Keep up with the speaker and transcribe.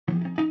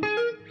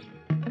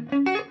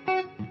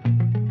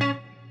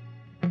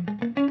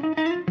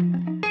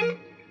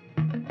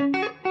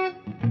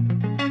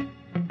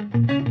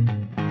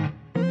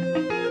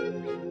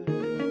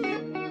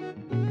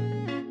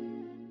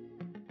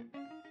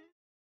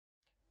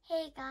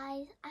Hey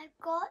guys, I've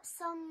got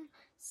some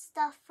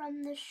stuff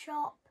from the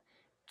shop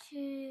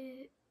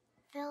to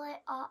fill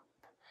it up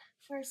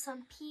for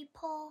some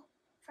people,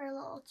 for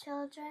little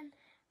children,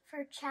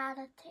 for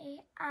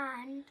charity,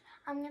 and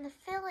I'm going to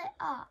fill it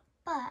up,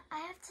 but I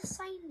have to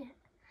sign it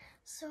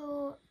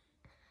so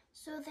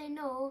they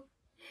know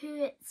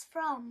who it's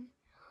from,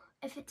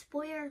 if it's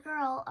boy or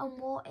girl and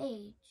what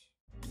age.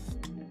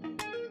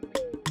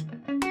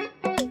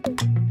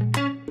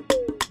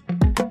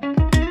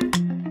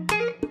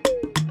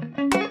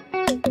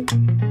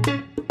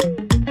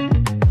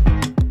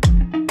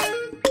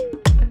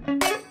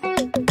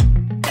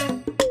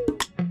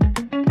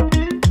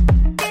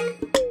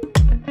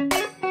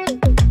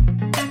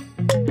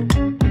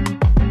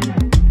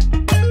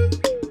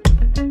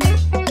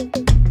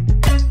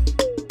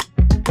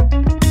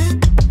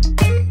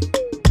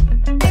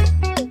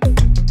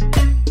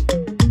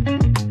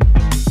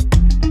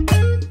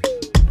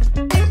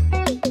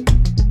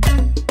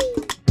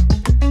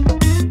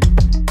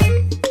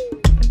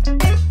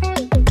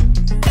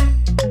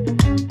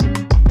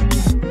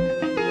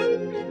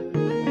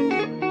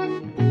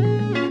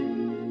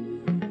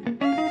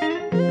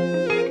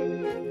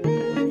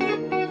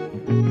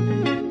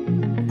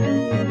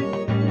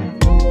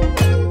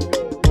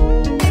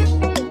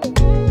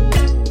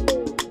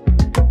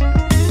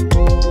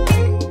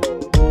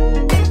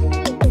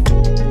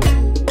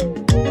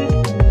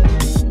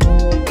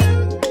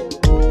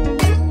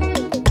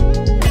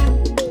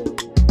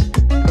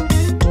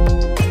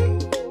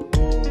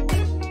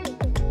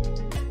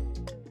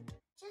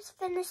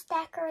 Finished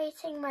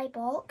decorating my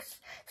box,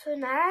 so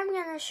now I'm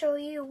going to show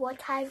you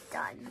what I've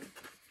done.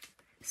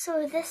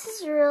 So this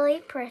is really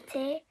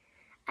pretty.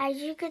 As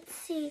you can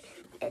see,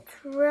 it's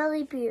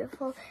really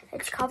beautiful.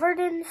 It's covered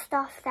in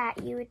stuff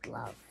that you would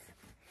love.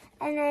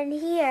 And then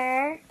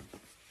here,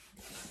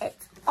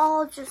 it's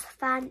all just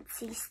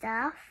fancy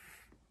stuff.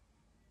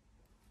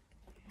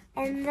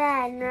 And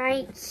then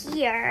right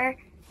here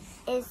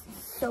is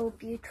so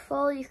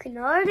beautiful. You can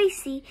already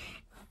see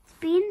it's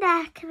been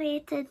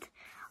decorated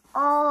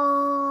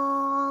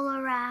all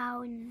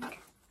around. I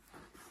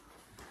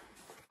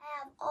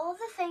have all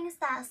the things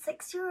that a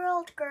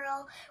 6-year-old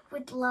girl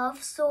would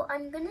love, so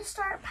I'm gonna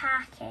start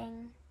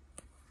packing.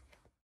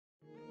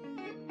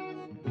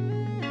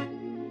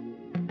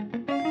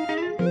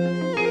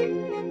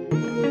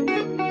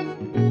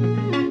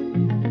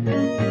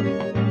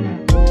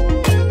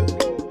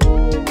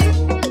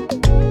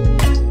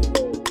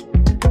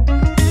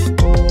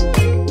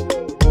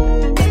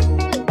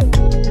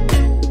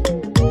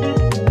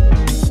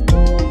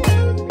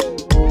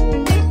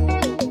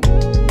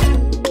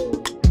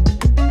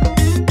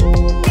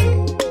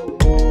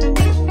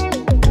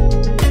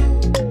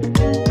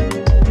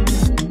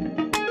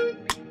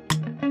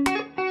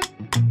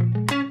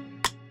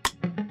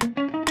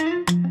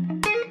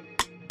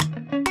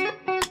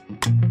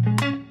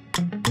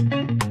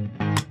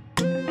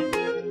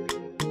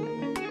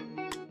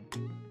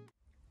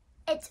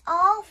 It's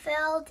all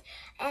filled,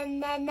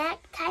 and then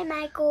next time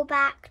I go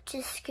back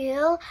to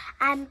school,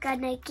 I'm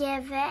gonna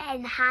give it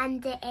and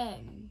hand it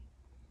in.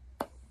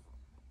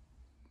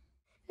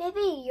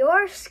 Maybe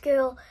your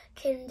school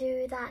can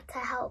do that to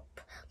help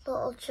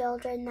little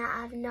children that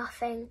have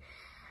nothing.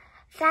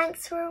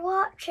 Thanks for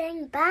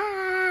watching.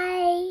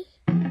 Bye!